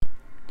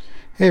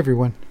Hey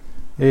everyone,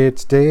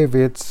 it's Dave.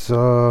 It's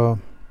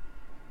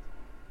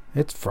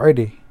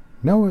Friday.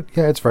 No,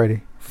 yeah, it's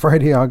Friday.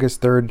 Friday, August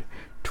 3rd,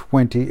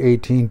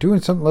 2018. Doing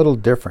something a little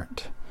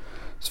different.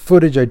 It's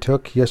footage I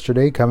took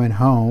yesterday coming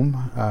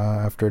home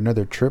after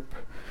another trip.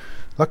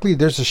 Luckily,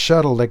 there's a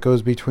shuttle that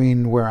goes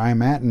between where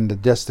I'm at and the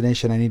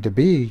destination I need to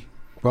be,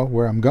 well,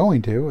 where I'm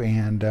going to,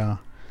 and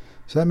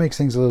so that makes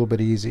things a little bit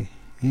easy.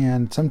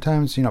 And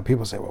sometimes,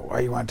 people say, well,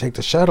 why you want to take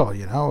the shuttle?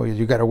 You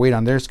got to wait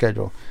on their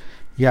schedule.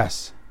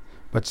 Yes.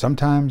 But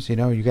sometimes, you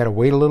got to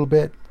wait a little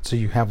bit so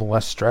you have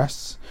less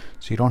stress,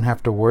 so you don't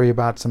have to worry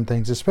about some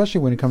things,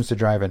 especially when it comes to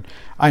driving.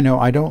 I know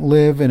I don't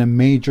live in a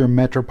major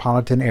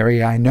metropolitan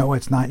area. I know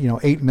it's not,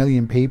 8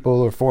 million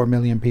people or 4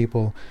 million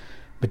people.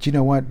 But you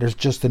know what? There's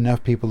just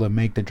enough people to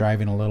make the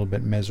driving a little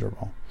bit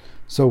miserable.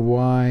 So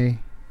why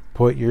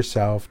put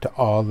yourself to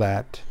all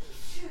that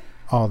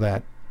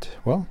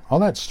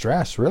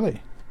stress,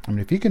 really? I mean,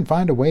 if you can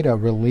find a way to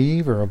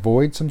relieve or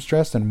avoid some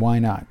stress, then why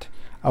not?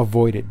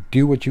 Avoid it.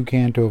 Do what you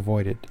can to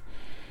avoid it.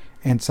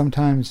 And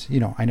sometimes,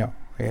 I know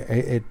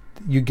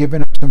you're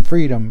giving up some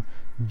freedom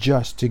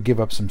just to give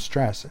up some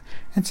stress.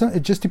 And so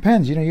it just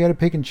depends. You got to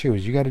pick and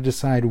choose. You got to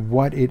decide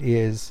what it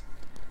is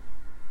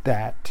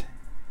that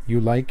you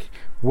like,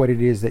 what it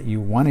is that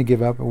you want to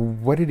give up,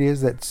 what it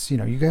is that's,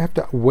 you have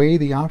to weigh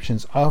the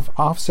options,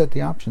 offset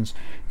the options.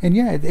 And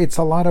yeah, it's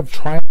a lot of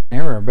trial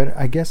and error, but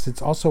I guess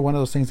it's also one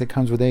of those things that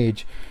comes with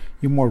age.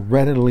 You more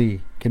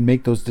readily can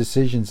make those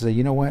decisions, say,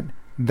 you know what?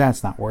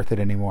 That's not worth it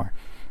anymore.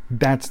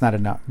 That's not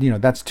enough.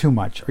 That's too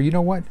much. Or you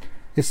know what?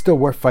 It's still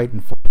worth fighting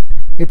for.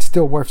 It's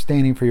still worth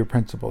standing for your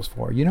principles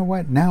for. You know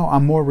what? Now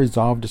I'm more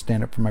resolved to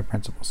stand up for my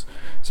principles.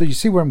 So you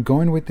see where I'm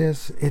going with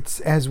this? It's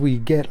as we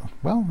get,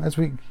 I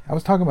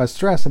was talking about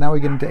stress and now we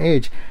get into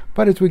age.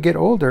 But as we get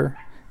older,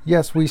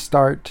 yes, we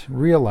start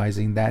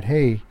realizing that,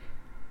 hey,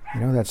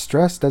 that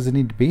stress doesn't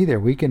need to be there.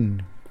 We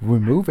can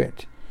remove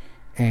it.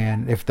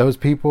 And if those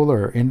people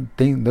are in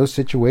those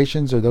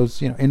situations or those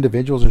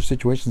individuals or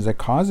situations that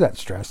cause that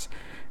stress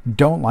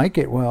don't like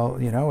it, well,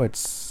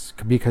 it's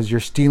because you're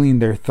stealing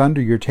their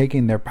thunder, you're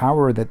taking their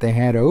power that they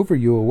had over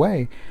you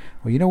away.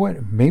 Well, you know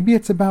what? Maybe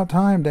it's about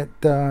time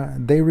that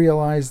they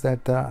realize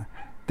that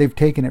they've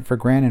taken it for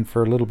granted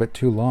for a little bit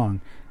too long,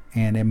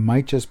 and it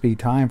might just be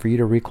time for you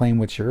to reclaim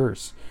what's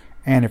yours.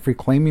 And if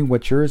reclaiming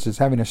what's yours is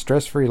having a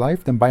stress-free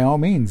life, then by all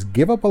means,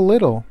 give up a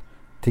little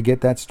to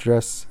get that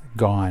stress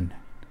gone.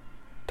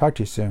 Talk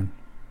to you soon.